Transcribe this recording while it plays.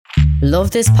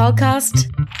Love this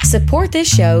podcast? Support this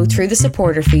show through the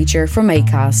supporter feature from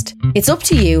Acast. It's up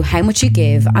to you how much you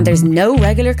give and there's no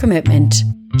regular commitment.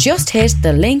 Just hit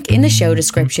the link in the show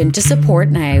description to support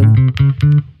now.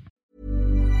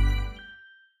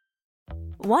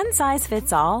 One size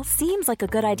fits all seems like a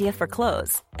good idea for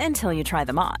clothes until you try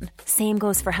them on. Same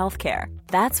goes for healthcare.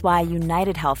 That's why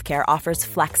United Healthcare offers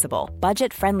flexible,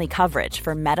 budget-friendly coverage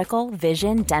for medical,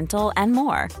 vision, dental, and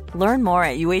more. Learn more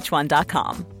at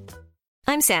uh1.com.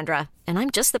 I'm Sandra, and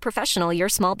I'm just the professional your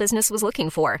small business was looking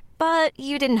for. But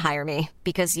you didn't hire me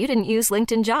because you didn't use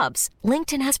LinkedIn Jobs.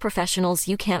 LinkedIn has professionals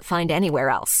you can't find anywhere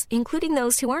else, including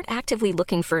those who aren't actively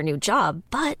looking for a new job,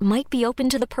 but might be open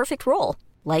to the perfect role,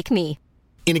 like me.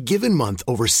 In a given month,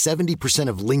 over 70%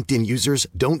 of LinkedIn users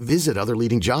don't visit other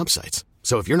leading job sites.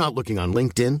 So if you're not looking on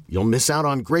LinkedIn, you'll miss out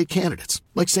on great candidates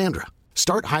like Sandra.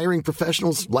 Start hiring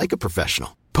professionals like a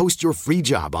professional. Post your free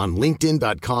job on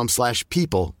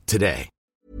linkedin.com/people today.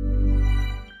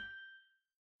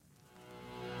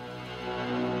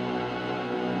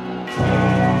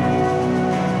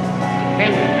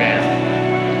 Pentagram,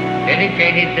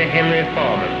 dedicated to Henry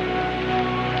Foreman.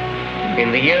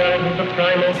 In the years of the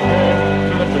primal force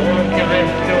and the dawn of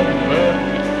terrestrial birth,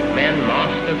 man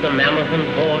mastered the mammoth and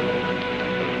horde,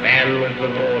 and man was the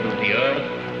lord of the earth.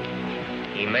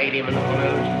 He made him an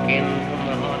hollow skin from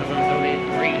the heart of an holy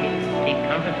tree. He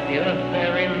compassed the earth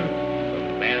therein,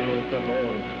 and man was the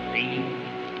lord of the sea.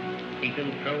 He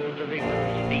controlled the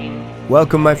vigorous steam.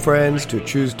 Welcome, my friends, to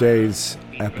Tuesday's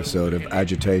episode of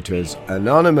Agitators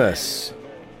Anonymous.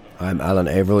 I'm Alan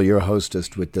Averill, your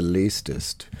hostess with the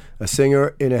leastest. A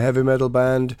singer in a heavy metal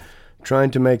band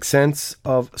trying to make sense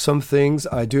of some things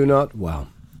I do not. Well,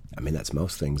 I mean, that's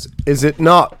most things. Is it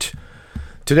not?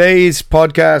 Today's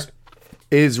podcast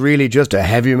is really just a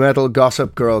heavy metal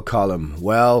Gossip Girl column.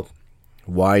 Well,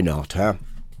 why not, huh?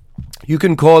 You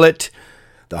can call it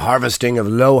the harvesting of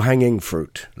low-hanging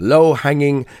fruit.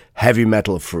 Low-hanging heavy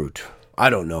metal fruit. I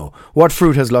don't know. What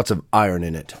fruit has lots of iron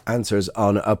in it? Answers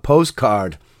on a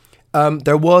postcard.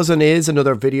 There was and is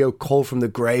another video, Call from the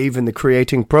Grave, in the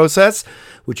creating process,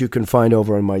 which you can find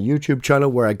over on my YouTube channel,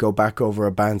 where I go back over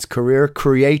a band's career.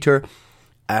 Creator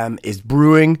is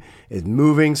brewing, is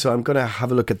moving, so I'm going to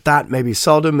have a look at that. Maybe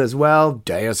Sodom as well,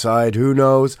 Deicide, who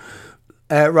knows.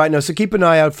 Right now, so keep an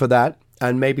eye out for that,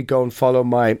 and maybe go and follow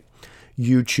my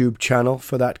YouTube channel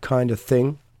for that kind of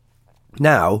thing.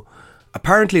 Now,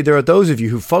 apparently there are those of you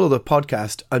who follow the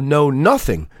podcast and know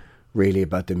nothing really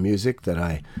about the music that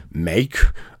I make,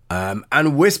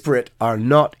 and whisper it, are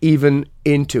not even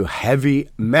into heavy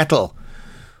metal.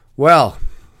 Well,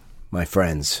 my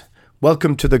friends,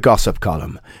 welcome to the gossip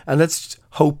column, and let's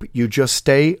hope you just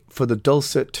stay for the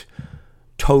dulcet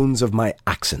tones of my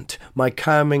accent, my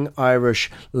calming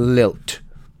Irish lilt,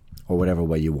 or whatever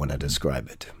way you want to describe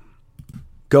it.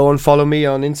 Go and follow me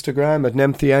on Instagram at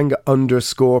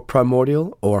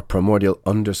nemthianga_primordial or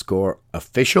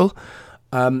primordial_official.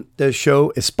 The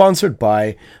show is sponsored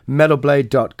by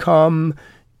metalblade.com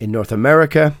in North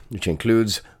America, which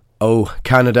includes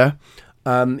Canada.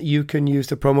 You can use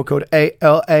the promo code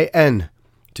ALAN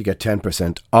to get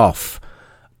 10% off.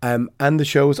 And the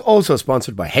show is also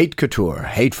sponsored by Hate Couture,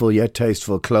 hateful yet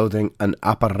tasteful clothing and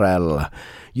apparel.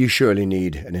 You surely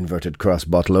need an inverted cross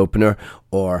bottle opener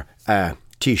or a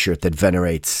t-shirt that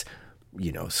venerates,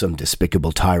 some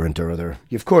despicable tyrant or other.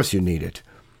 Of course you need it.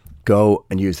 Go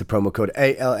and use the promo code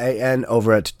ALAN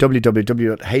over at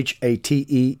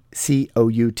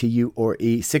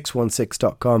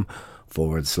www.hatecouture616.com/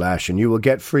 and you will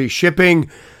get free shipping.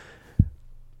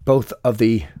 Both of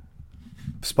the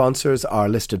sponsors are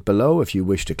listed below if you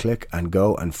wish to click and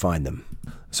go and find them.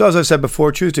 So as I said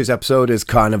before, Tuesday's episode is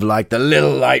kind of like the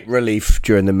little light relief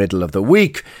during the middle of the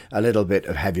week. A little bit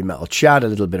of heavy metal chat, a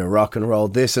little bit of rock and roll,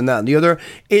 this and that and the other.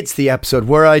 It's the episode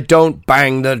where I don't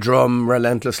bang the drum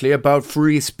relentlessly about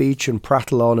free speech and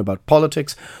prattle on about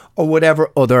politics or whatever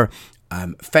other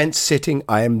fence sitting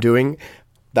I am doing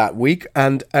that week.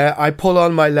 And I pull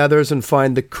on my leathers and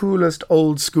find the coolest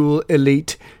old school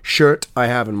elite shirt I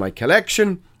have in my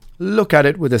collection, look at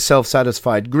it with a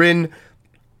self-satisfied grin,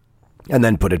 and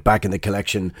then put it back in the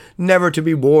collection, never to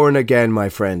be worn again, my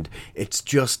friend. It's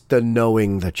just the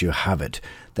knowing that you have it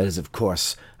that is, of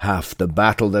course, half the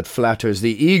battle that flatters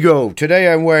the ego.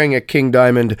 Today I'm wearing a King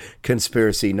Diamond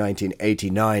Conspiracy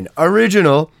 1989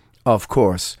 original, of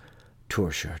course,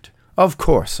 tour shirt. Of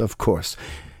course.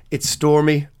 It's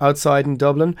stormy outside in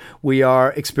Dublin. We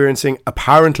are experiencing,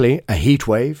 apparently, a heat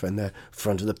wave, and the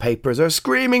front of the papers are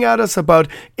screaming at us about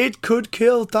it could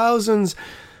kill thousands.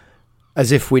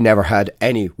 As if we never had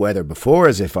any weather before,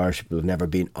 as if Irish people have never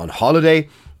been on holiday.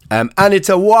 And it's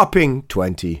a whopping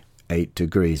 28 8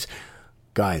 degrees.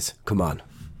 Guys, come on.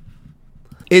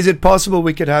 Is it possible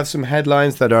we could have some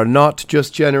headlines that are not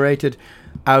just generated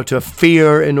out of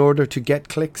fear in order to get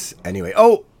clicks? Anyway,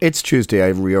 it's Tuesday.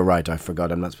 You're right. I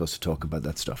forgot. I'm not supposed to talk about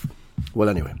that stuff. Well,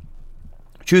 anyway.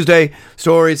 Tuesday,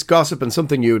 stories, gossip, and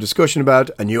something new. Discussion about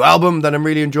a new album that I'm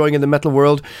really enjoying in the metal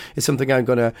world is something I'm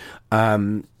going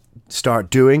to start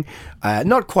doing.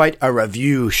 Not quite a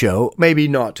review show. Maybe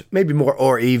not. Maybe more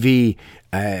REV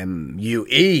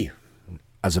UE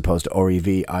as opposed to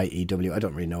REVIEW. I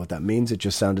don't really know what that means. It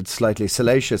just sounded slightly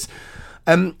salacious.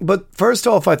 But first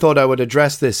off, I thought I would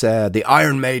address this, the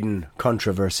Iron Maiden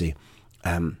controversy.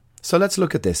 So let's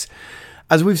look at this.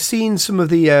 As we've seen some of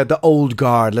the old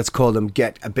guard, let's call them,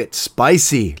 get a bit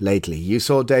spicy lately. You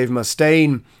saw Dave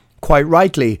Mustaine, quite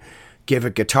rightly, give a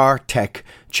guitar tech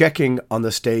checking on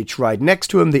the stage right next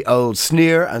to him the old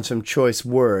sneer and some choice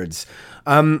words.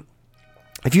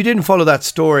 If you didn't follow that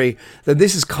story, then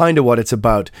this is kind of what it's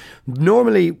about.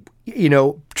 Normally, you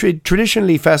know,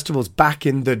 traditionally festivals back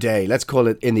in the day, let's call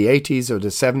it in the 80s or the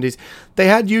 70s, they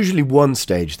had usually one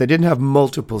stage. They didn't have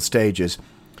multiple stages.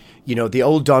 You know, the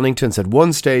old Doningtons had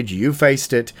one stage, you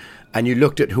faced it, and you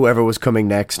looked at whoever was coming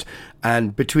next.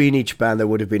 And between each band, there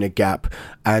would have been a gap.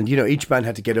 And, you know, each band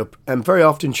had to get up and very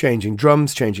often changing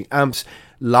drums, changing amps,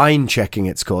 line checking,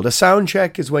 it's called. A sound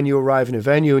check is when you arrive in a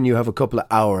venue and you have a couple of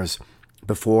hours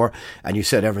before and you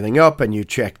set everything up and you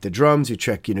check the drums, you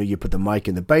check, you know, you put the mic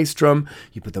in the bass drum,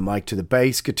 you put the mic to the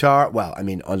bass guitar. Well, I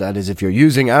mean, that is if you're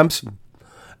using amps.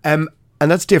 And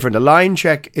that's different. A line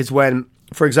check is when,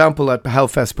 for example, at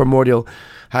Hellfest, Primordial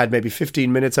had maybe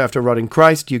 15 minutes after Rotting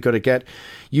Christ.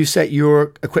 You set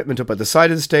your equipment up at the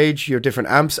side of the stage, your different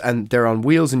amps, and they're on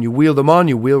wheels, and you wheel them on,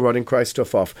 you wheel Rotting Christ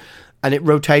stuff off, and it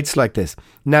rotates like this.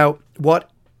 Now, what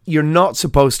you're not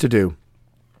supposed to do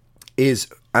is,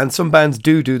 and some bands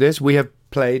do this, we have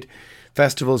played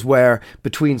festivals where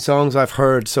between songs I've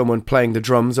heard someone playing the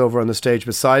drums over on the stage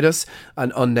beside us,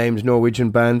 an unnamed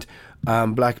Norwegian band,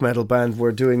 black metal band,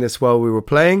 were doing this while we were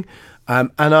playing.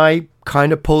 And I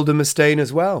kind of pulled a Mustaine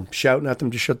as well, shouting at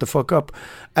them to shut the fuck up.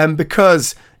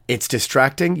 Because it's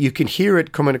distracting. You can hear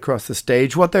it coming across the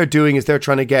stage. What they're doing is they're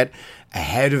trying to get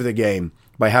ahead of the game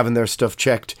by having their stuff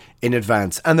checked in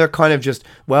advance. And they're kind of just,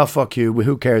 well, fuck you.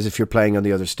 Who cares if you're playing on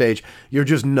the other stage? You're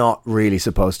just not really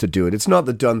supposed to do it. It's not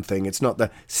the done thing. It's not the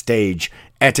stage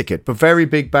etiquette. But very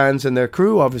big bands and their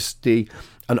crew, obviously,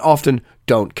 and often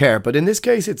don't care. But in this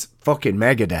case, it's fucking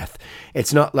Megadeth.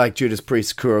 It's not like Judas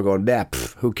Priest's crew are going,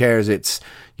 who cares? It's,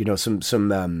 you know, some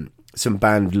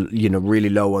band, you know, really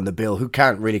low on the bill who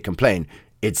can't really complain.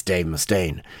 It's Dave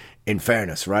Mustaine, in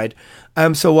fairness, right?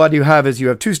 So what you have is you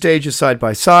have two stages side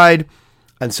by side,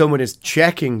 and someone is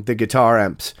checking the guitar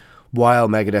amps while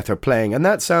Megadeth are playing, and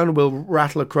that sound will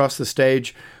rattle across the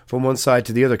stage from one side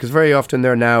to the other, because very often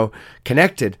they're now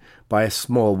connected by a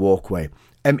small walkway.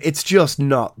 It's just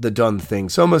not the done thing.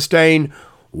 So Mustaine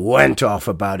went off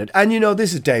about it. And, you know,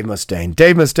 this is Dave Mustaine.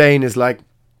 Dave Mustaine is like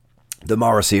the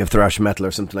Morrissey of thrash metal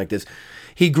or something like this.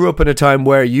 He grew up in a time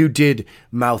where you did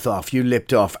mouth off, you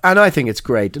lipped off. And I think it's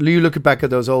great. You look back at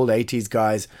those old 80s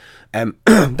guys,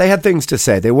 they had things to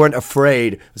say. They weren't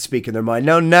afraid of speaking their mind.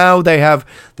 Now they're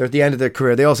at the end of their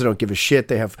career. They also don't give a shit.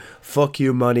 They have fuck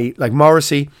you money. Like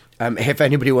Morrissey. If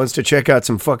anybody wants to check out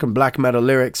some fucking black metal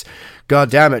lyrics,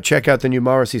 god damn it, check out the new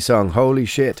Morrissey song. Holy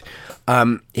shit.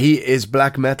 He is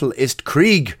black metal-ist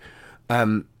Krieg.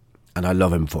 And I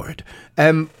love him for it.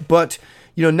 But,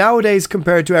 you know, nowadays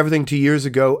compared to everything 2 years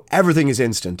ago, everything is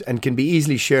instant and can be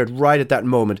easily shared right at that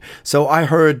moment. So I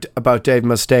heard about Dave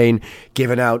Mustaine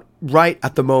given out right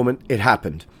at the moment it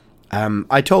happened.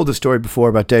 I told the story before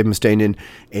about Dave Mustaine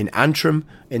in Antrim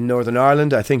in Northern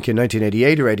Ireland, I think in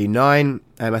 1988 or 89,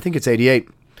 I think it's 88,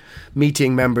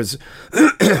 meeting members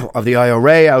of the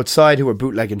IRA outside who were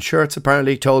bootlegging shirts,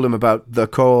 apparently, told him about the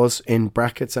cause, in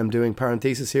brackets, I'm doing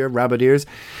parenthesis here, rabbit ears.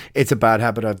 It's a bad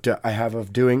habit I have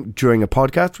of doing during a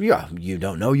podcast. Yeah, you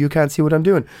don't know, you can't see what I'm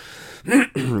doing.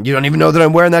 You don't even know that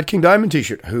I'm wearing that King Diamond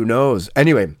t-shirt. Who knows?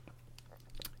 Anyway.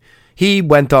 He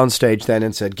went on stage then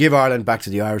and said, give Ireland back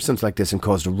to the Irish, something like this, and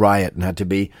caused a riot and had to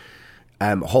be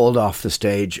hauled off the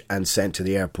stage and sent to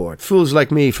the airport. Fools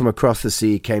like me from across the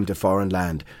sea came to foreign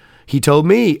land. He told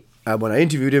me, when I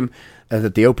interviewed him,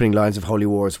 that the opening lines of Holy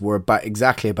Wars were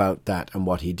exactly about that and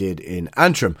what he did in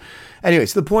Antrim. Anyway,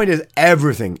 so the point is,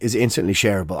 everything is instantly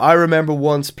shareable. I remember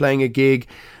once playing a gig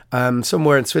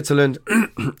somewhere in Switzerland,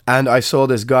 and I saw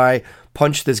this guy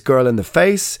punch this girl in the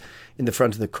face in the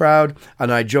front of the crowd,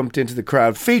 and I jumped into the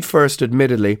crowd feet first,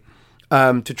 admittedly,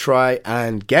 to try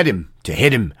and get him, to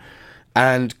hit him,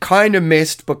 and kind of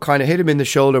missed, but kind of hit him in the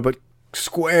shoulder, but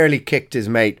squarely kicked his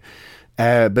mate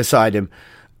beside him,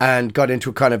 and got into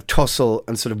a kind of tussle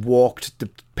and sort of walked the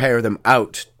pair of them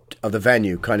out of the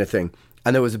venue kind of thing.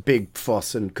 And there was a big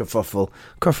fuss and kerfuffle.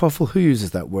 Kerfuffle, who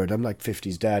uses that word? I'm like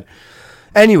 50s dad.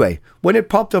 Anyway, when it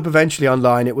popped up eventually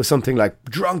online, it was something like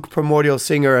drunk primordial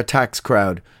singer attacks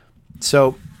crowd.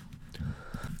 So,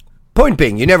 point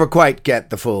being, you never quite get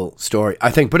the full story,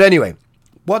 I think. But anyway,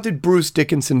 what did Bruce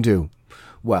Dickinson do?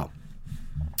 Well,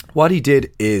 what he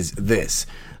did is this.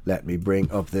 Let me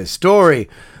bring up this story.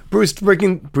 Bruce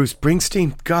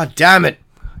Springsteen. God damn it.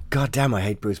 God damn, I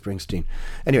hate Bruce Springsteen.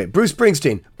 Anyway, Bruce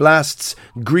Springsteen blasts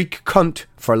Greek cunt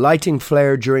for lighting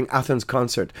flare during Athens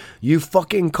concert. You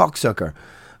fucking cocksucker.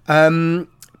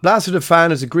 Blasted a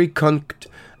fan as a Greek cunt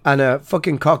and a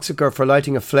fucking cocksucker for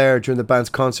lighting a flare during the band's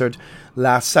concert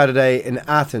last Saturday in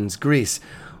Athens, Greece.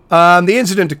 The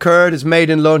incident occurred as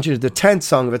Maiden launched into the 10th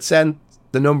song of its The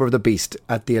Number of the Beast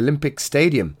at the Olympic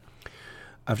Stadium.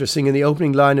 After singing the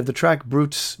opening line of the track,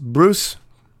 Bruce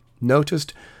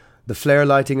noticed the flare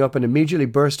lighting up and immediately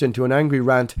burst into an angry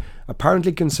rant,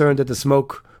 apparently concerned that the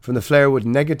smoke from the flare would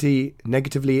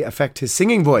negatively affect his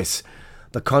singing voice.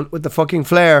 The cunt with the fucking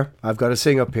flare. I've got to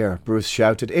sing up here, Bruce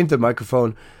shouted into the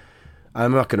microphone.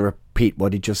 I'm not going to repeat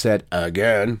what he just said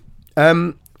again.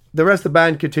 The rest of the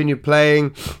band continued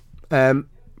playing.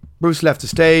 Bruce left the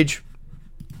stage.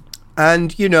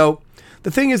 And, you know,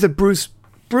 the thing is that Bruce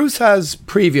has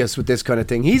previous with this kind of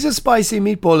thing. He's a spicy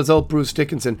meatball as old Bruce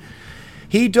Dickinson.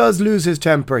 He does lose his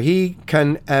temper. He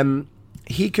can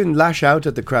lash out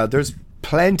at the crowd. There's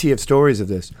plenty of stories of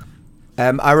this.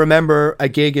 I remember a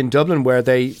gig in Dublin where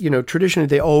they, you know, traditionally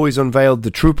they always unveiled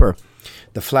the trooper,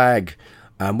 the flag,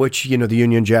 which, you know, the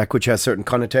Union Jack, which has certain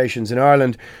connotations in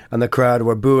Ireland, and the crowd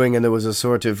were booing, and there was a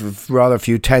sort of rather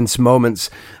few tense moments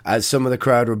as some of the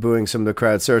crowd were booing, some of the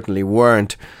crowd certainly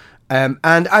weren't. And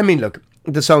I mean, look,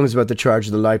 the song is about the Charge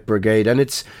of the Light Brigade, and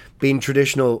it's been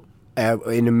traditional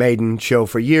in a Maiden show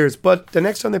for years, but the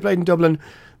next time they played in Dublin,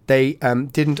 they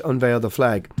didn't unveil the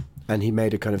flag, and he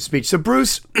made a kind of speech. So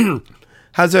Bruce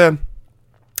has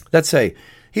let's say,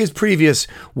 he is previous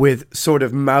with sort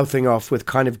of mouthing off, with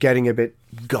kind of getting a bit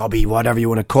gobby, whatever you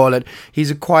want to call it.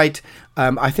 He's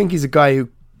I think he's a guy who,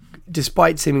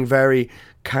 despite seeming very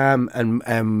calm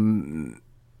and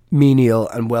menial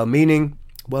and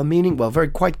very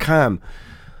quite calm,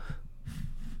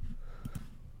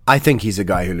 I think he's a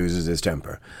guy who loses his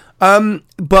temper.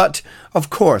 But, of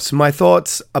course, my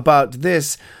thoughts about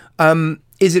this,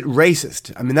 is it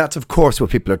racist? I mean, that's, of course,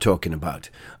 what people are talking about.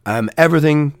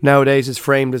 Everything nowadays is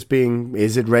framed as being,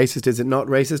 is it racist, is it not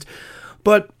racist?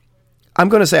 But I'm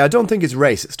going to say, I don't think it's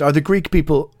racist. Are the Greek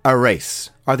people a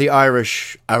race? Are the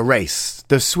Irish a race?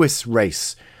 The Swiss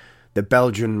race? The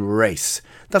Belgian race?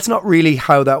 That's not really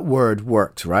how that word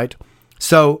works, right?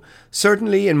 So,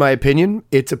 certainly, in my opinion,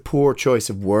 it's a poor choice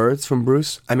of words from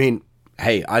Bruce. I mean,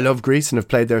 hey, I love Greece and have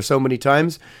played there so many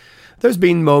times. There's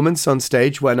been moments on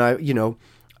stage when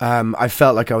I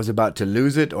felt like I was about to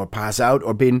lose it or pass out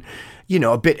or been, you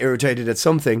know, a bit irritated at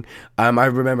something. I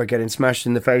remember getting smashed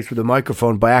in the face with a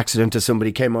microphone by accident as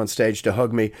somebody came on stage to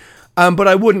hug me. But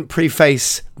I wouldn't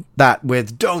preface that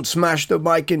with, don't smash the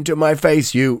mic into my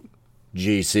face, you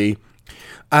GC.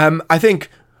 I think,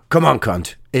 come on,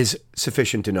 cunt, is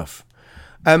sufficient enough.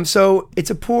 So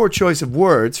it's a poor choice of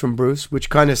words from Bruce,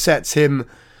 which kind of sets him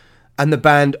and the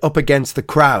band up against the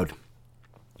crowd,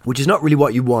 which is not really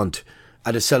what you want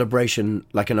at a celebration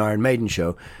like an Iron Maiden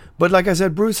show. But like I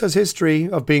said, Bruce has history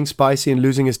of being spicy and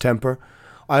losing his temper.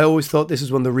 I always thought this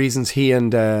is one of the reasons he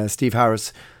and Steve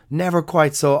Harris never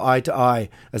quite saw eye to eye,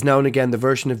 as now and again the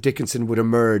version of Dickinson would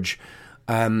emerge.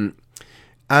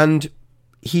 And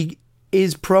he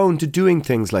is prone to doing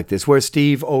things like this, where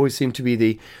Steve always seemed to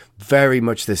be very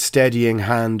much the steadying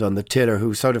hand on the tiller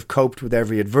who sort of coped with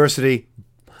every adversity,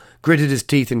 gritted his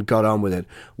teeth and got on with it.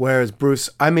 Whereas Bruce,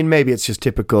 I mean, maybe it's just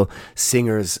typical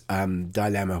singer's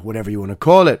dilemma, whatever you want to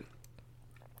call it.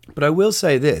 But I will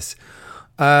say this,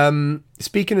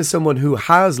 speaking as someone who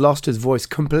has lost his voice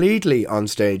completely on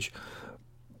stage,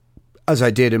 as I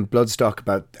did in Bloodstock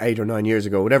about 8 or 9 years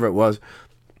ago, whatever it was,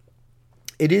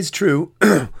 it is true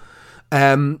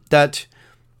that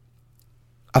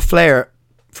a flare,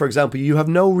 for example, you have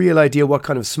no real idea what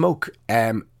kind of smoke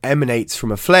emanates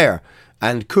from a flare,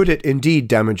 and could it indeed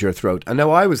damage your throat. And now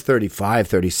I was 35,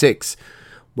 36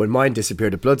 when mine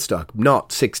disappeared at Bloodstock,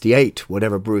 not 68,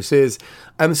 whatever Bruce is.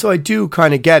 So I do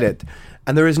kind of get it.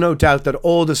 And there is no doubt that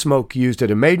all the smoke used at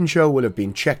a Maiden show will have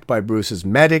been checked by Bruce's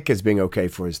medic as being okay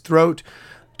for his throat.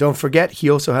 Don't forget, he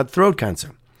also had throat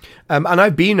cancer. And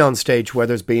I've been on stage where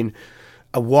there's been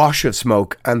a wash of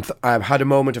smoke, and I've had a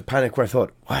moment of panic where I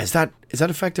thought, why is that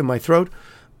affecting my throat?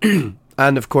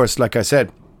 And of course, like I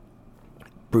said,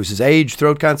 Bruce's age,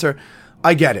 throat cancer.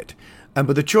 I get it.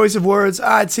 But the choice of words,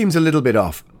 it seems a little bit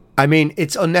off. I mean,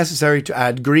 it's unnecessary to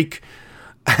add Greek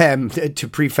to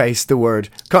preface the word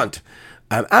cunt.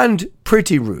 And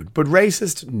pretty rude. But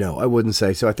racist? No, I wouldn't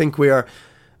say so. I think we are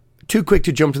too quick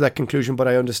to jump to that conclusion, but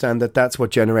I understand that that's what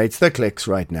generates the clicks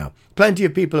right now. Plenty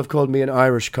of people have called me an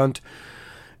Irish cunt.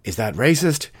 Is that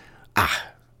racist?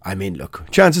 I mean, look,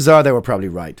 chances are they were probably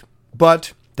right.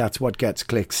 But that's what gets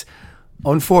clicks,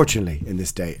 unfortunately, in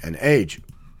this day and age.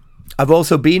 I've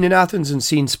also been in Athens and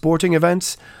seen sporting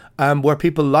events where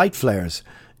people light flares.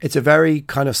 It's a very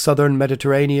kind of southern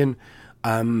Mediterranean,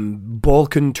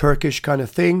 Balkan Turkish kind of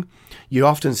thing. You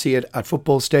often see it at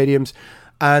football stadiums.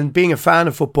 And being a fan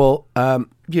of football,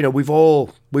 we've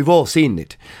all seen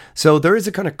it. So there is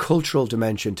a kind of cultural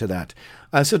dimension to that.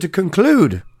 So to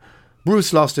conclude,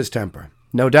 Bruce lost his temper.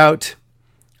 No doubt.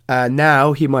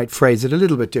 Now he might phrase it a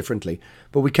little bit differently,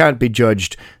 but we can't be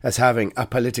judged as having a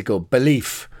political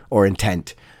belief or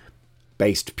intent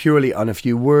based purely on a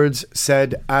few words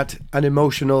said at an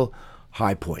emotional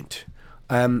high point.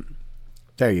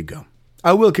 There you go.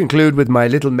 I will conclude with my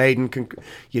little maiden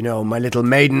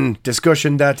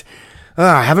discussion that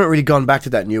I haven't really gone back to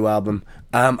that new album.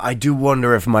 I do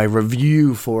wonder if my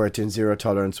review for it in Zero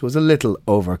Tolerance was a little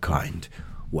overkind.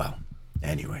 Well,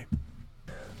 anyway.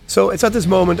 So it's at this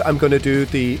moment I'm going to do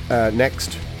the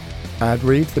next ad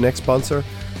read, the next sponsor,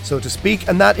 so to speak.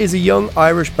 And that is a young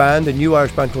Irish band, a new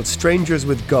Irish band called Strangers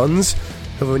with Guns,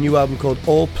 who have a new album called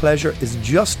All Pleasure is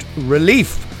Just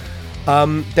Relief.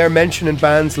 They're mentioning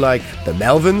bands like the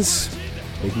Melvins,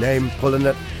 big name, pulling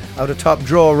it out of top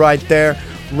drawer right there,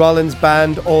 Rollins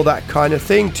Band, all that kind of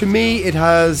thing. To me, it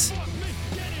has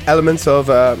elements of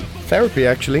Therapy,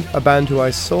 actually, a band who I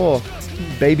saw,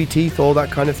 Baby Teeth, all that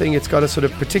kind of thing. It's got a sort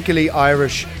of particularly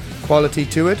Irish quality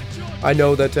to it. I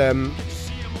know that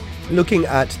looking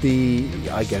at the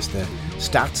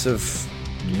stats of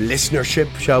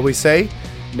listenership, shall we say,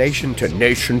 nation to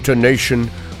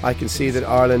nation, I can see that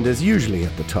Ireland is usually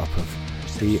at the top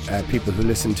of the people who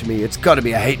listen to me. It's got to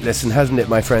be a hate listen, hasn't it,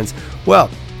 my friends?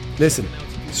 Well, listen,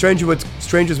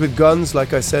 Strangers with Guns,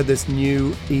 like I said, this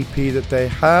new EP that they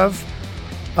have.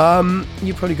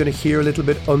 You're probably going to hear a little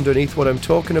bit underneath what I'm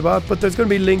talking about, but there's going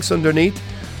to be links underneath.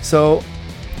 So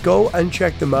go and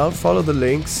check them out, follow the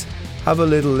links, have a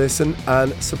little listen,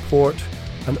 and support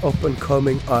an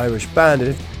up-and-coming Irish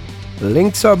band. The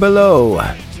links are below.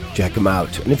 Check them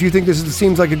out. And if you think this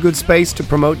seems like a good space to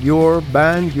promote your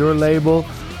band, your label,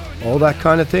 all that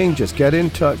kind of thing, just get in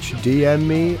touch, DM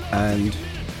me, and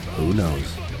who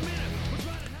knows.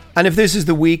 And if this is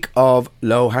the week of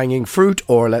low-hanging fruit,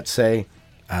 or let's say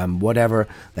whatever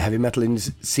the heavy metal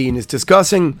scene is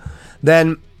discussing,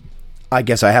 then I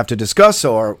guess I have to discuss,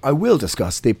 or I will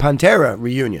discuss, the Pantera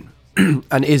reunion.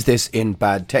 And is this in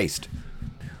bad taste?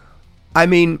 I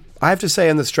mean, I have to say,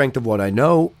 on the strength of what I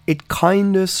know, it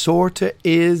kinda sorta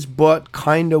is, but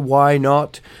kinda why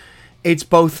not? It's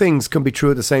both things can be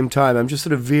true at the same time. I'm just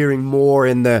sort of veering more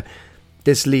in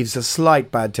this leaves a slight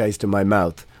bad taste in my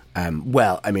mouth.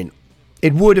 Well, I mean,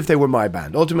 it would if they were my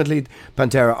band. Ultimately,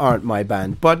 Pantera aren't my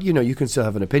band, but you can still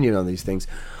have an opinion on these things.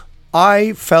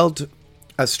 I felt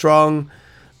a strong,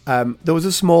 there was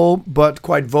a small but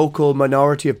quite vocal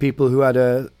minority of people who had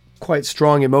a quite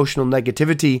strong emotional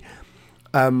negativity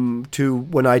to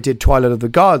when I did Twilight of the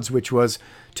Gods, which was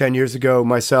 10 years ago.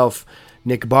 Myself,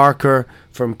 Nick Barker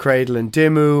from Cradle and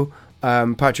Dimmu,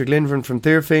 Patrick Lindgren from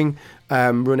Thirfing,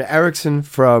 Rune Eriksson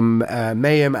from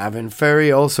Mayhem, Avon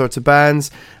Ferry, all sorts of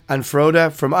bands, and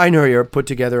Froda from Einherjar put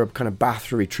together a kind of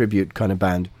Bathory tribute kind of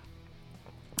band.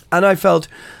 And I felt,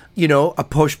 a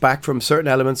pushback from certain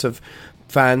elements of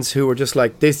fans who were just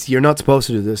like, this, you're not supposed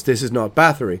to do this is not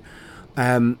Bathory.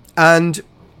 And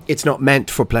it's not meant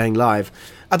for playing live.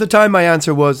 At the time, my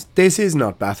answer was, this is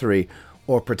not Bathory,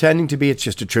 or pretending to be. It's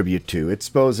just a tribute to. I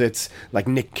suppose it's like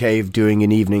Nick Cave doing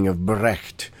an evening of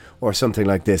Brecht, or something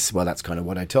like this. Well, that's kind of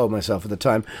what I told myself at the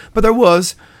time. But there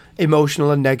was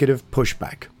emotional and negative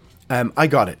pushback. I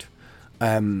got it.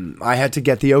 I had to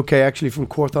get the okay, actually, from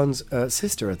Quorthon's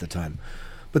sister at the time.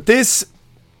 But this,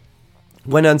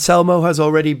 when Anselmo has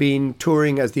already been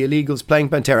touring as the Illegals playing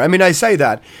Pantera. I mean, I say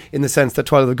that in the sense that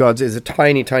Twilight of the Gods is a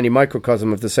tiny, tiny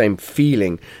microcosm of the same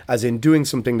feeling, as in doing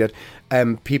something that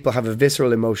people have a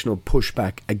visceral emotional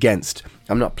pushback against.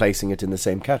 I'm not placing it in the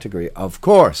same category, of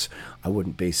course. I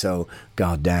wouldn't be so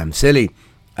goddamn silly,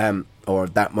 or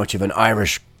that much of an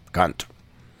Irish cunt.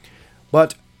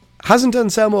 But hasn't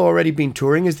Anselmo already been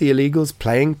touring as the Illegals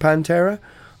playing Pantera?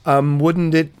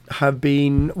 Wouldn't it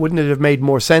have made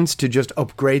more sense to just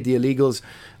upgrade the Illegals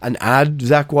and add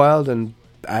Zakk Wylde and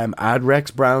add Rex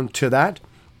Brown to that?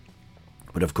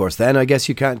 But of course, then I guess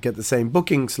you can't get the same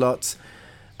booking slots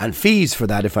and fees for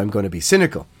that if I'm going to be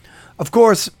cynical. Of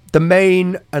course, the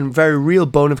main and very real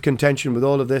bone of contention with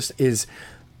all of this is,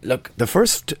 look, the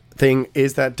first thing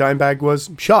is that Dimebag was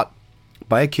shot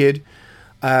by a kid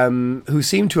who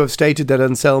seemed to have stated that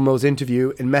Anselmo's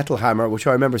interview in Metal Hammer, which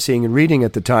I remember seeing and reading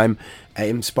at the time,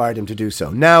 inspired him to do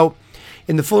so. Now,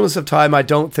 in the fullness of time, I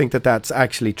don't think that that's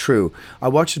actually true. I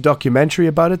watched a documentary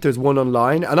about it. There's one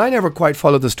online, and I never quite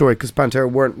followed the story because Pantera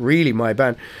weren't really my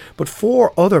band. But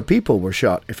 4 other people were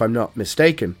shot, if I'm not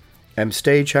mistaken.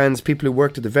 Stagehands, people who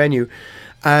worked at the venue.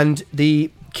 And the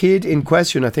kid in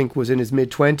question, I think, was in his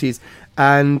mid-20s,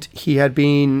 and he had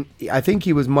been, I think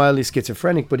he was mildly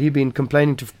schizophrenic, but he'd been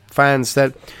complaining to fans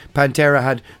that Pantera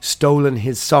had stolen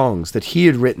his songs, that he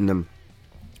had written them,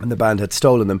 and the band had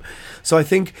stolen them. So I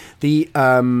think the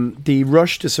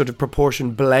rush to sort of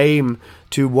proportion blame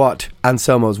to what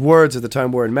Anselmo's words at the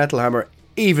time were in Metal Hammer,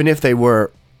 even if they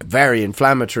were very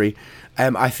inflammatory,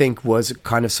 I think was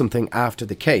kind of something after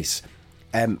the case.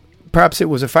 Perhaps it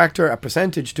was a factor, a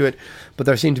percentage to it, but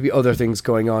there seemed to be other things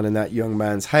going on in that young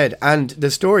man's head. And the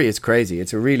story is crazy.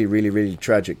 It's a really, really, really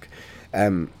tragic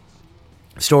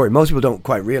story. Most people don't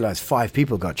quite realise 5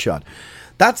 people got shot.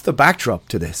 That's the backdrop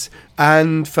to this.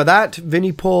 And for that,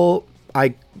 Vinnie Paul,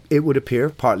 it would appear,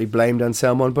 partly blamed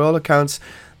Anselmo. And by all accounts,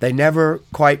 they never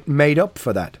quite made up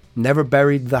for that. Never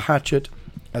buried the hatchet,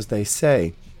 as they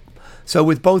say. So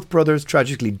with both brothers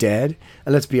tragically dead,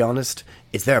 and let's be honest,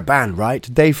 it's their band, right?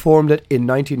 They formed it in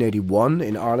 1981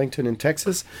 in Arlington in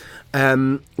Texas.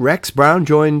 Rex Brown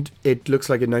joined, it looks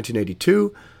like, in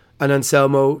 1982, and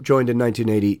Anselmo joined in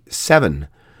 1987.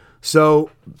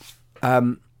 So,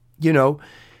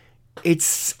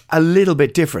 it's a little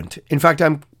bit different. In fact,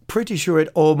 I'm pretty sure it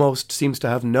almost seems to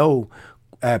have no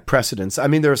precedence. I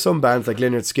mean, there are some bands like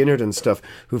Lynyrd Skynyrd and stuff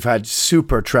who've had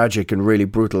super tragic and really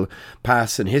brutal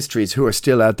pasts and histories who are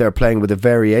still out there playing with a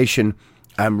variation.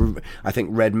 I think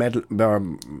Rick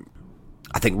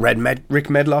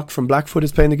Medlock from Blackfoot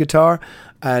is playing the guitar,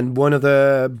 and one of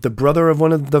the brother of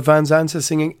one of the Van Zants is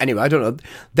singing. Anyway, I don't know.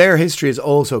 Their history is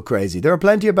also crazy. There are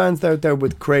plenty of bands out there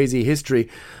with crazy history,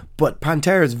 but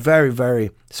Pantera is very, very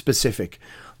specific.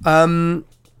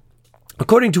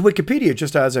 According to Wikipedia,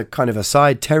 just as a kind of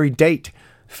aside, Terry Date,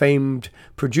 famed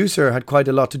producer, had quite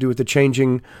a lot to do with the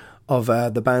changing of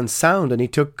the band's sound, and he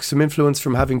took some influence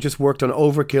from having just worked on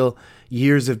Overkill,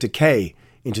 Years of Decay,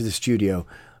 into the studio.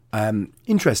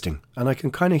 Interesting, and I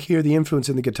can kind of hear the influence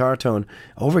in the guitar tone.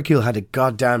 Overkill had a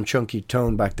goddamn chunky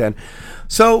tone back then.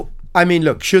 So, I mean,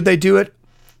 look, should they do it?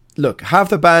 Look, half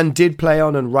the band did play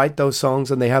on and write those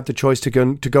songs, and they have the choice to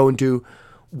go and do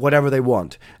whatever they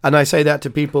want. And I say that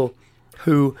to people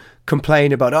who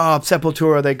complain about,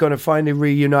 Sepultura, are they going to finally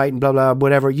reunite and blah, blah,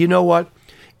 whatever. You know what?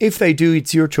 If they do,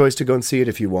 it's your choice to go and see it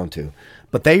if you want to.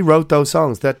 But they wrote those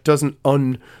songs. That doesn't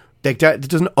unwrite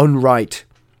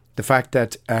the fact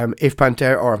that if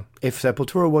Pantera or if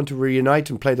Sepultura want to reunite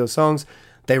and play those songs,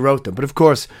 they wrote them. But of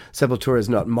course, Sepultura is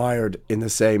not mired in the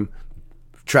same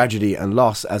tragedy and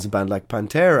loss as a band like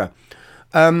Pantera.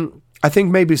 I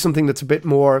think maybe something that's a bit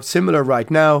more similar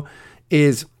right now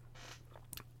is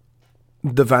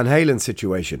the Van Halen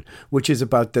situation, which is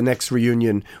about the next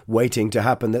reunion waiting to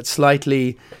happen. That's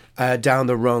slightly down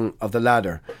the rung of the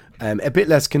ladder, a bit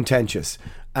less contentious.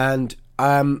 And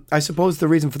I suppose the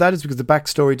reason for that is because the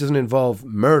backstory doesn't involve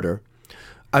murder.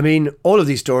 I mean, all of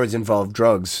these stories involve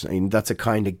drugs. I mean, that's a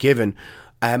kind of given.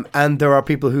 And there are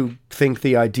people who think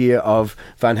the idea of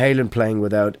Van Halen playing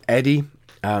without Eddie,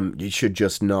 it should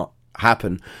just not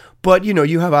happen. But,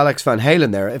 you have Alex Van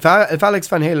Halen there. If Alex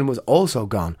Van Halen was also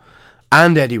gone,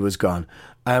 and Eddie was gone,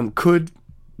 could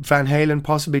Van Halen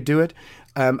possibly do it?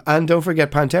 And don't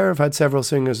forget, Pantera have had several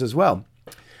singers as well.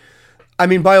 I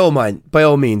mean, by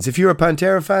all means, if you're a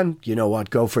Pantera fan, you know what,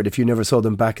 go for it if you never saw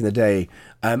them back in the day.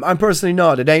 I'm personally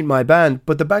not. It ain't my band,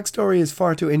 but the backstory is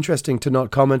far too interesting to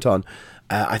not comment on.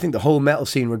 I think the whole metal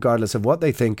scene, regardless of what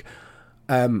they think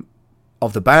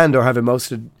of the band or have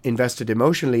invested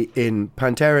emotionally in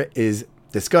Pantera, is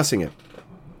discussing it.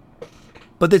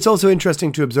 But it's also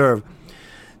interesting to observe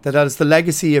that as the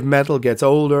legacy of metal gets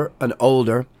older and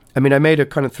older, I mean, I made a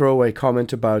kind of throwaway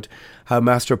comment about how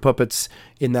Master Puppets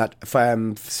in that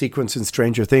sequence in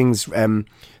Stranger Things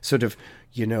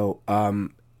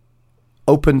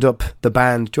opened up the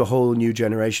band to a whole new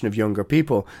generation of younger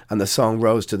people, and the song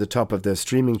rose to the top of the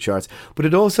streaming charts. But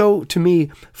it also, to me,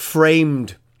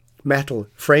 framed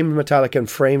Metallica and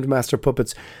framed Master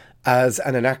Puppets as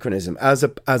an anachronism, as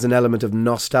an element of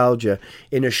nostalgia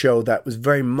in a show that was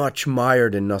very much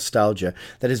mired in nostalgia,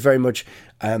 that is very much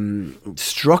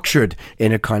structured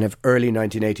in a kind of early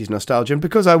 1980s nostalgia. And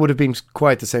because I would have been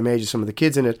quite the same age as some of the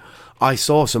kids in it, I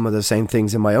saw some of the same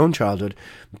things in my own childhood,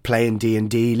 playing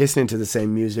D&D, listening to the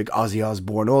same music, Ozzy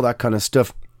Osbourne, all that kind of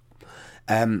stuff,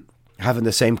 having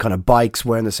the same kind of bikes,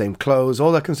 wearing the same clothes,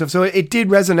 all that kind of stuff. So it did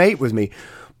resonate with me,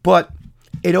 but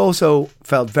it also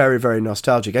felt very, very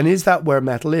nostalgic. And is that where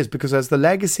metal is? Because as the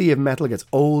legacy of metal gets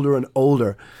older and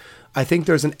older, I think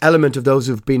there's an element of those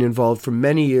who've been involved for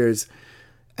many years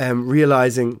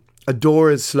realising a door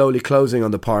is slowly closing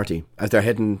on the party as they're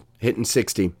hitting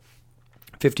 60,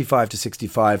 55 to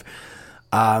 65.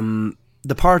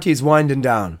 The party is winding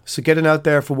down. So getting out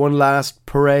there for one last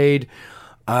parade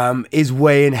is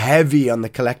weighing heavy on the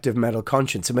collective metal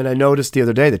conscience. I mean, I noticed the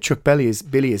other day that Chuck Billy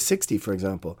is 60, for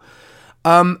example.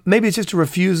 Maybe it's just a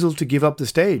refusal to give up the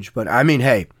stage. But I mean,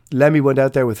 hey, Lemmy went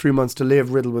out there with 3 months to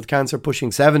live, riddled with cancer,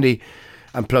 pushing 70,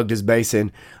 and plugged his bass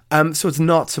in. So it's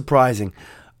not surprising.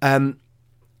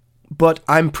 But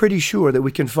I'm pretty sure that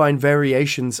we can find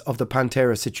variations of the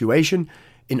Pantera situation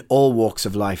in all walks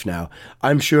of life now.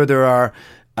 I'm sure there are,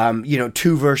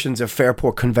 two versions of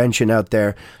Fairport Convention out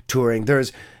there touring.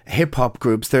 There's hip-hop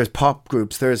groups, there's pop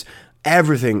groups, there's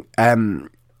everything.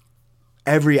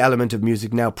 Every element of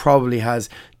music now probably has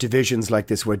divisions like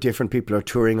this where different people are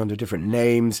touring under different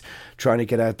names, trying to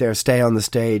get out there, stay on the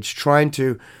stage, trying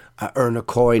to earn a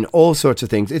coin, all sorts of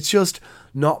things. It's just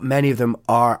not many of them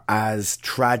are as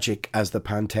tragic as the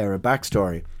Pantera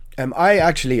backstory. I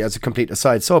actually, as a complete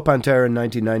aside, saw Pantera in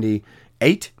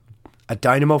 1998 at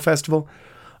Dynamo Festival,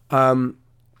 and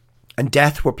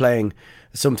Death were playing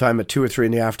sometime at 2 or 3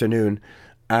 in the afternoon.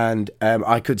 And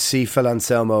I could see Phil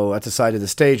Anselmo at the side of the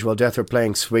stage while Death were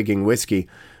playing Swigging Whiskey,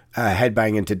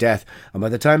 headbanging to death. And by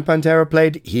the time Pantera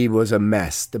played, he was a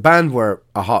mess. The band were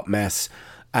a hot mess.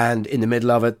 And in the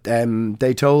middle of it,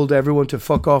 they told everyone to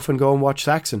fuck off and go and watch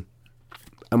Saxon.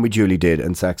 And we duly did,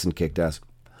 and Saxon kicked ass.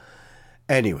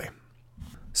 Anyway.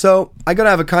 So I'm going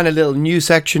to have a kind of little new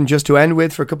section just to end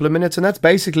with for a couple of minutes. And that's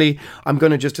basically, I'm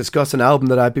going to just discuss an album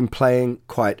that I've been playing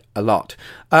quite a lot.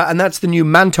 And that's the new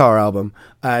Mantar album,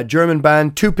 German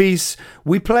band, two-piece.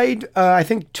 We played, I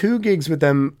think, 2 gigs with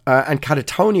them and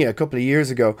Catatonia a couple of years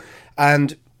ago.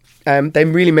 And they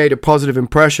really made a positive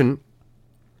impression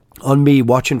on me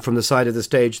watching from the side of the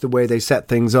stage, the way they set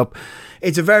things up.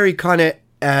 It's a very kind of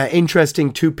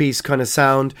interesting two-piece kind of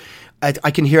sound.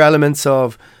 I can hear elements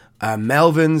of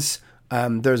Melvins,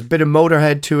 there's a bit of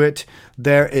Motorhead to it.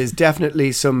 There is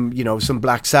definitely some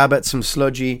Black Sabbath, some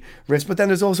sludgy riffs, but then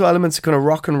there's also elements of kind of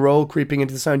rock and roll creeping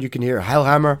into the sound. You can hear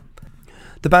Hellhammer.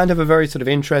 The band have a very sort of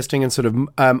interesting and sort of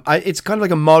it's kind of like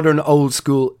a modern old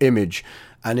school image,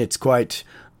 and it's quite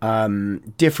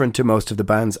different to most of the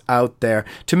bands out there.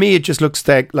 To me, it just looks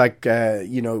like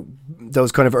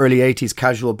those kind of early 80s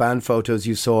casual band photos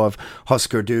you saw of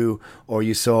Husker Du, or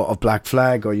you saw of Black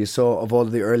Flag, or you saw of all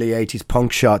of the early 80s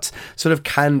punk shots, sort of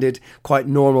candid, quite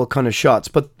normal kind of shots,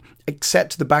 but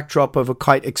set to the backdrop of a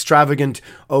quite extravagant,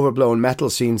 overblown metal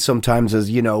scene sometimes,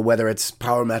 as whether it's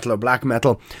power metal or black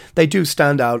metal, they do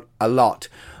stand out a lot.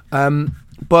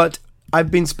 But I've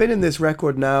been spinning this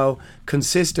record now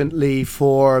consistently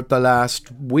for the last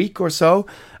week or so,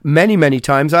 many, many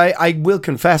times. I will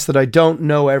confess that I don't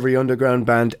know every underground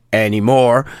band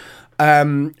anymore, but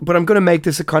I'm going to make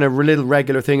this a kind of little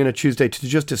regular thing on a Tuesday to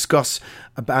just discuss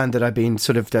a band that I've been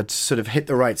that hit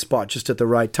the right spot just at the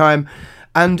right time.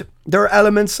 And there are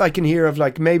elements I can hear of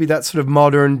like maybe that sort of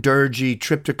modern, dirgy,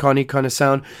 Triptych-y kind of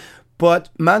sound. But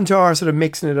Mantar sort of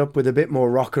mixing it up with a bit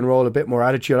more rock and roll, a bit more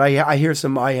attitude. I hear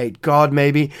some I Hate God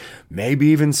maybe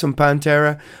even some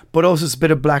Pantera, but also a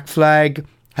bit of Black Flag,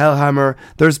 Hellhammer.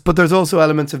 There's also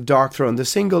elements of Darkthrone. The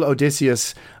single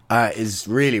Odysseus is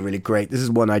really, really great. This is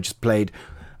one I just played.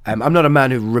 I'm not a man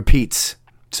who repeats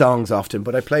songs often,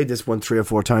 but I played this one 3 or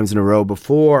 4 times in a row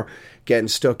before getting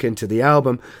stuck into the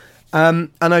album.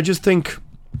 And I just think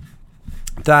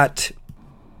that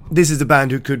this is a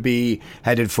band who could be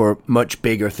headed for much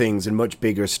bigger things and much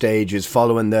bigger stages,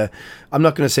 following I'm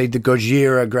not going to say the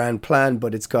Gojira grand plan,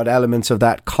 but it's got elements of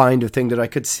that kind of thing that I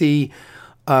could see.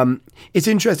 It's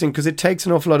interesting because it takes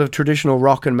an awful lot of traditional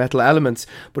rock and metal elements,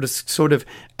 but it sort of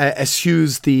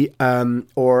eschews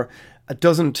or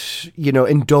doesn't,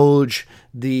 indulge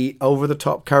the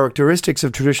over-the-top characteristics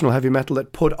of traditional heavy metal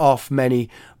that put off many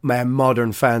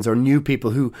modern fans or new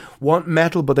people who want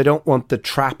metal, but they don't want the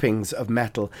trappings of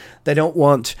metal. They don't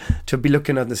want to be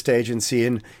looking on the stage and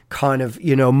seeing kind of,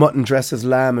 mutton dressed as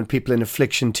lamb and people in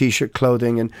Affliction t-shirt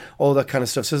clothing and all that kind of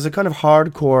stuff. So there's a kind of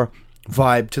hardcore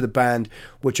vibe to the band,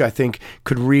 which I think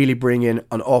could really bring in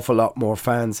an awful lot more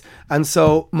fans. And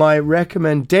so my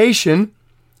recommendation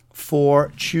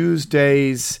for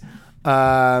Tuesday's,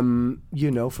 for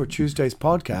Tuesday's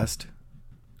podcast,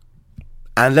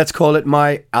 and let's call it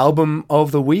my album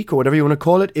of the week or whatever you want to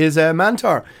call it, is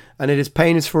Mantar. And it is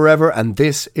Pain is Forever. And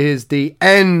this is the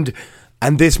end.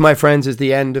 And this, my friends, is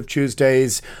the end of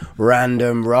Tuesday's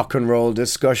random rock and roll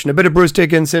discussion. A bit of Bruce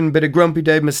Dickinson, a bit of Grumpy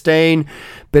Dave Mustaine,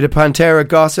 a bit of Pantera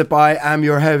gossip. I am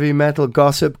your heavy metal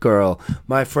gossip girl.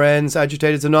 My friends,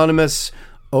 Agitators Anonymous,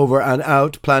 over and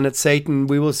out. Planet Satan.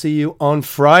 We will see you on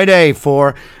Friday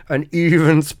for an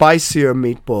even spicier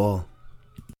meatball.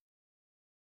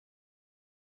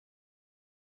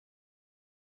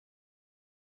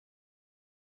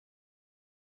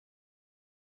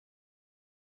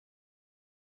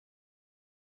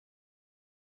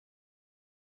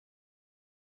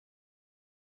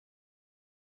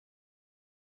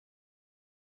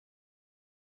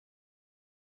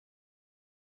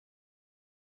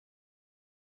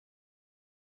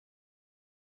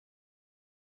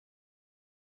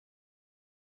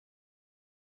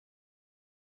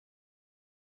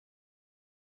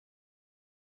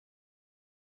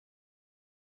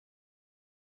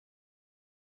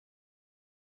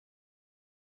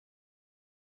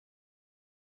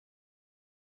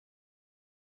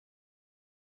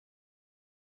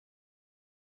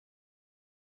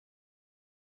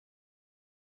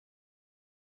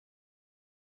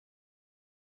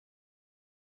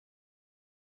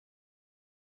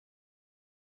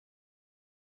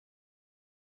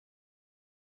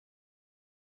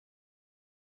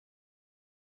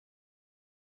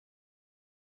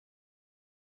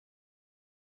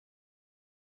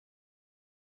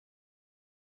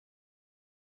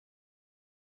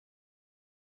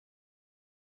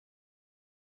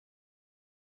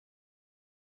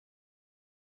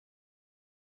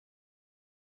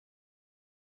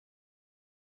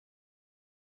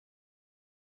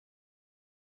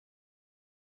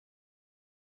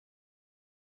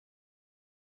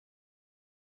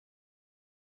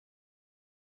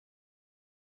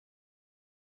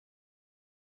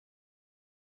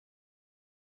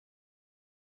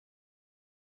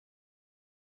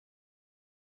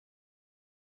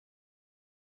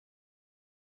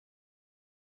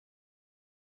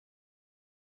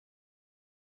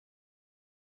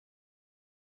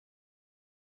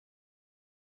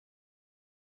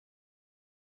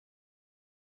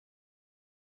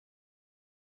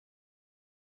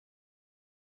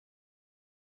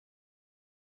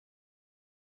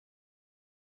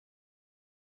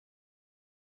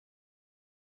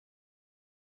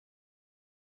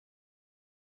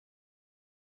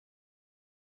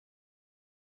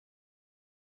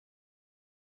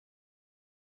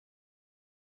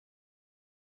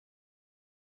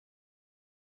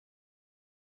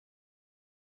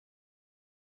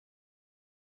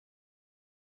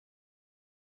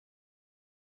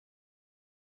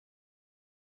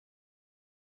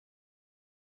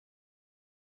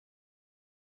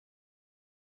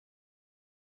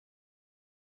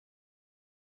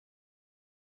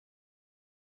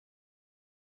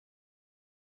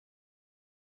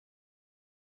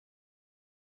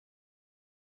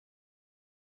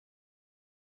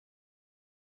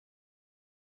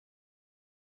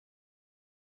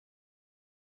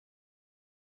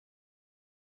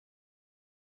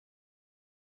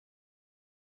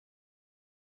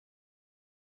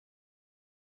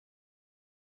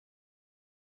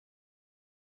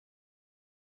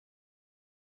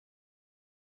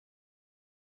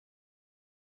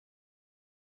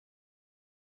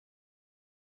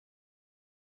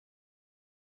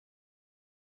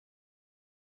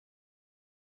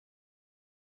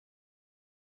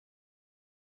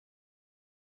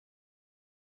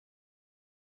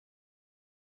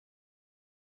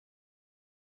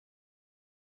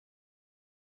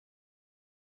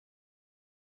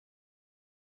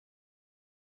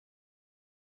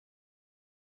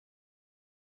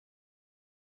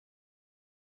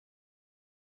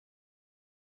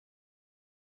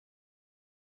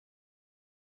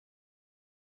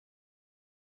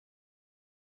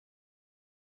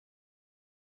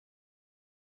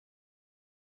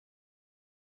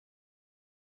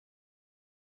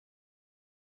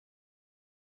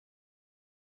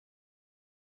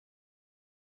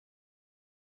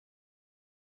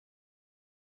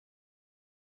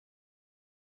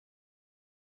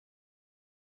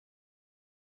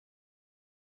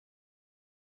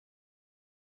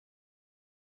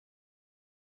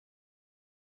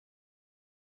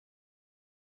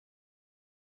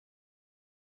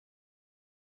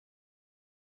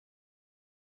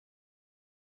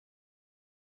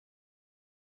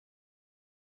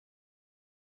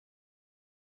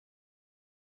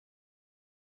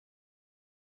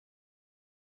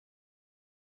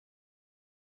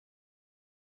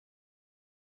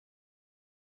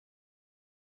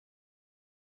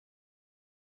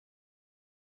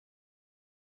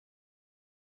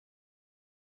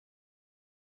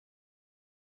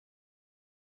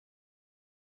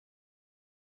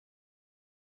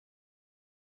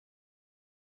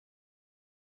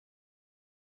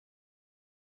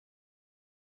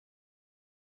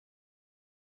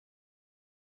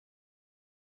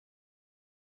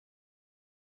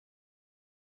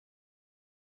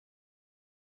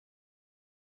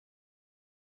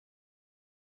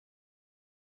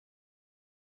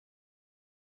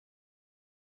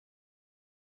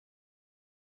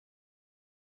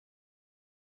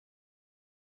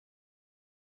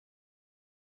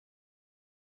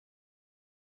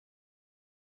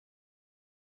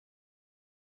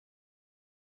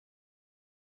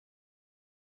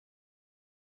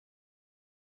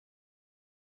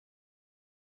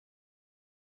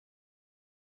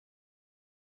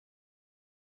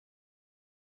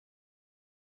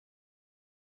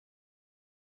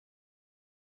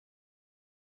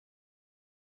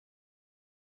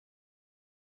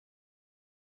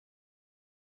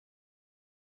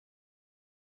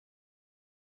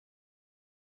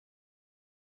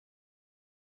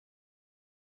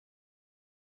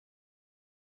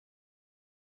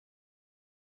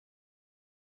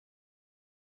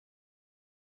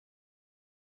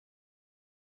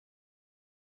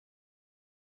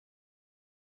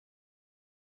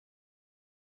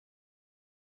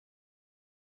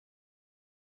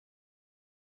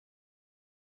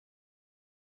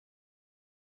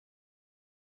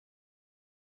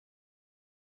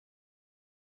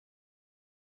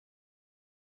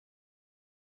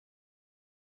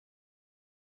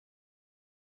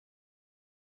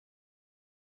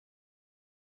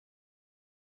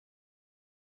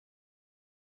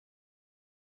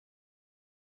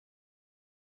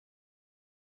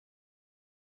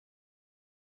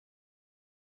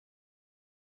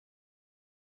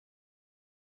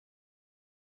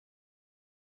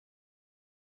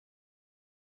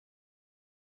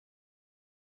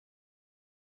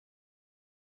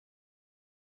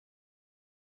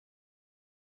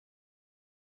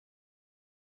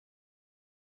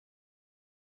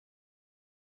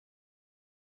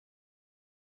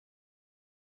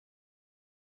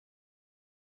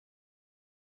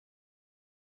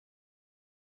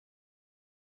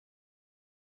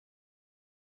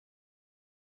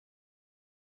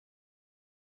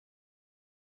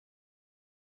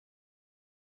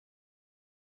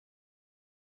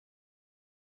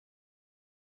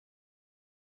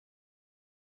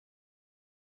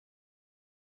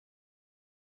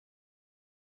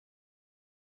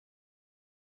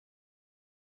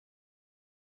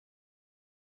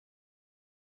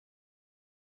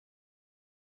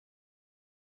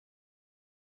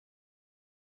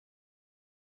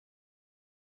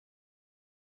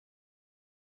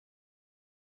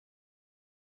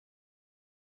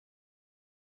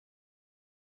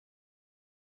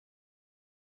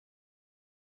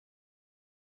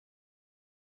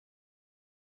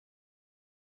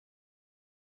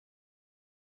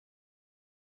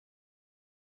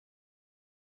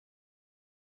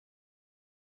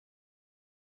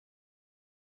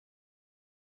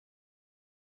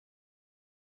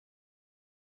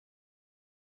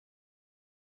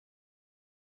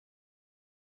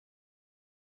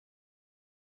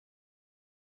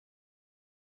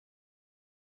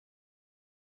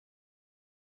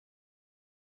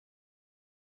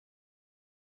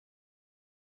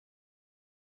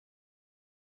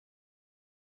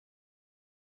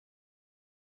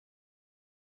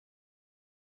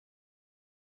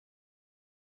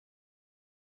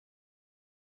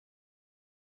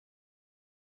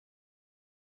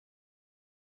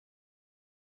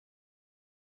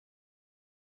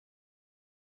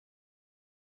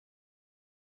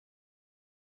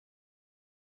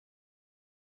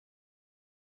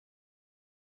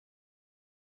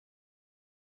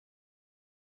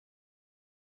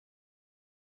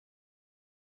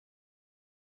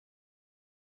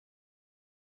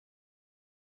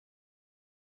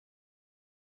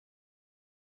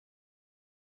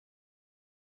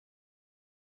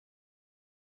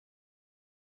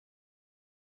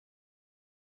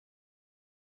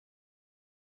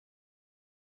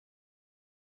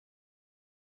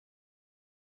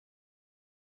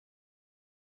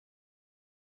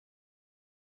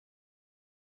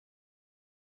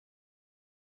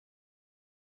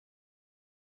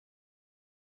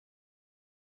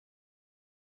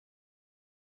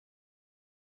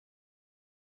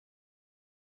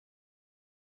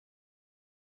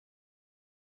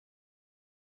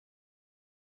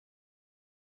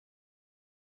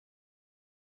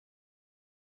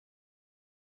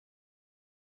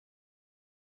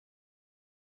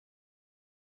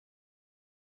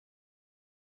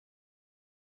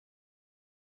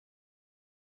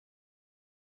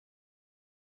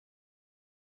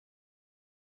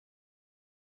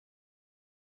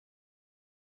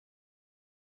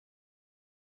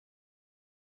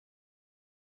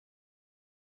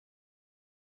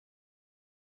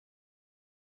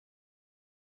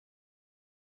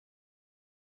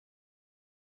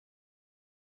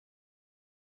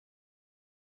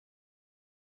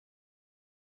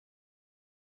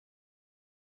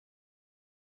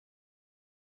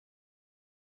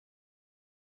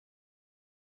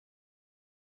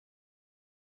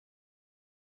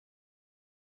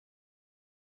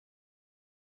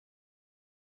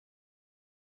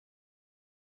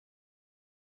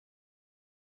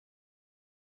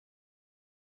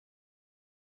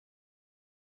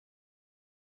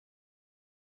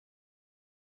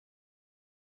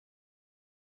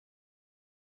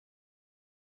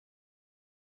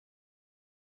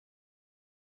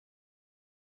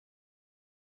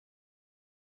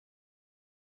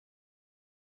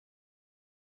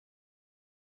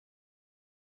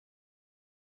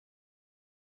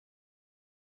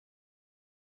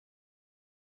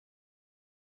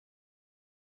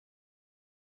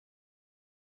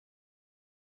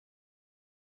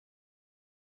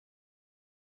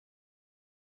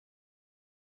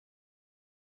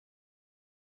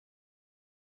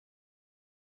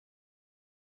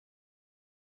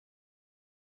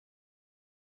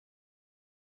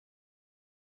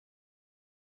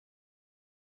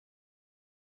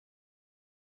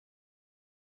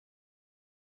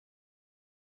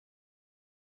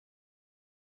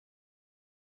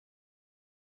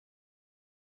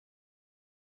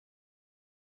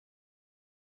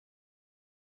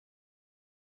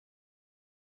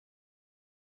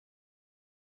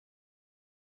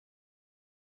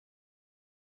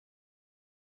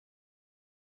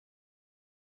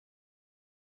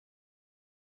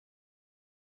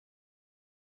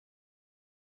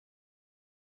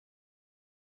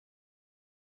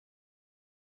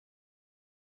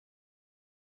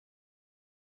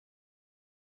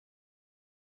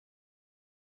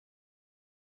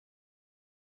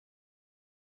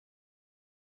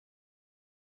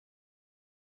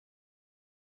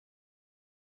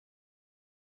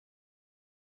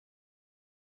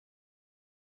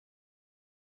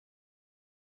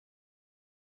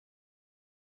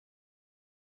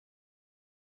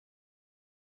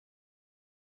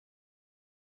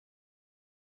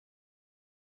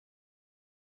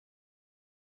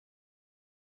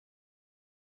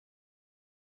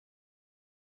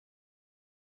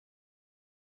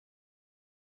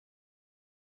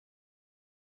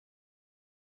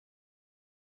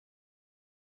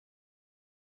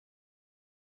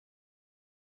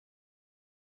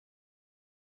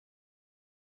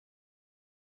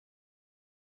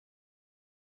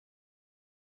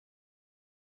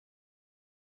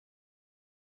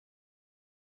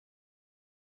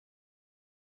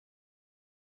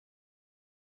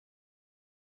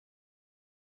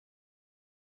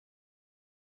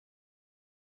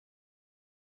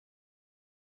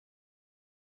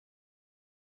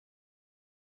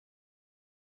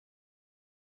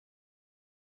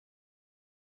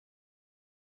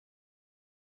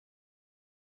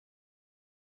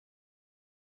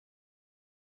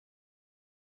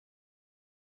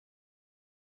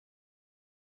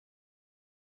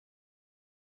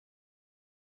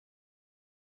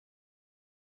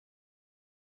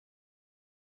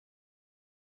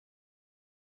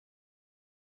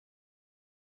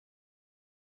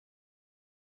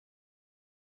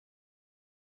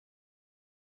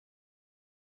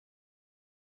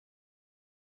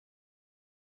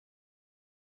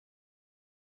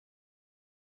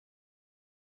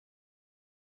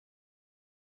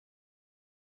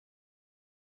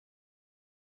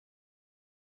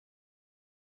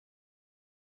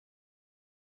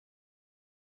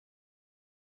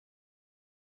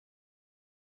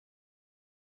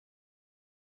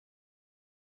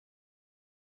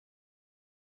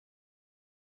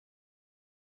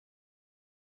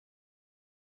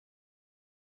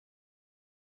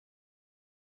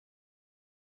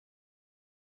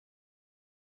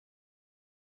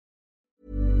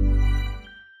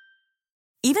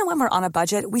 Even when we're on a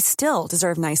budget, we still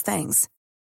deserve nice things.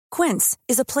 Quince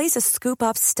is a place to scoop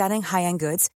up stunning high-end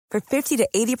goods for 50 to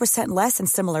 80% less than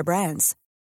similar brands.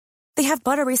 They have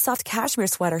buttery soft cashmere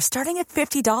sweaters starting at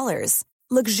 $50,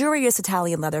 luxurious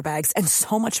Italian leather bags, and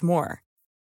so much more.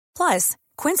 Plus,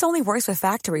 Quince only works with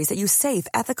factories that use safe,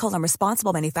 ethical, and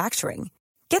responsible manufacturing.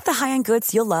 Get the high-end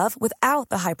goods you'll love without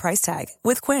the high price tag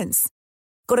with Quince.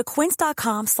 Go to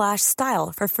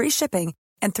quince.com/style for free shipping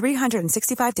and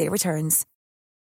 365-day returns.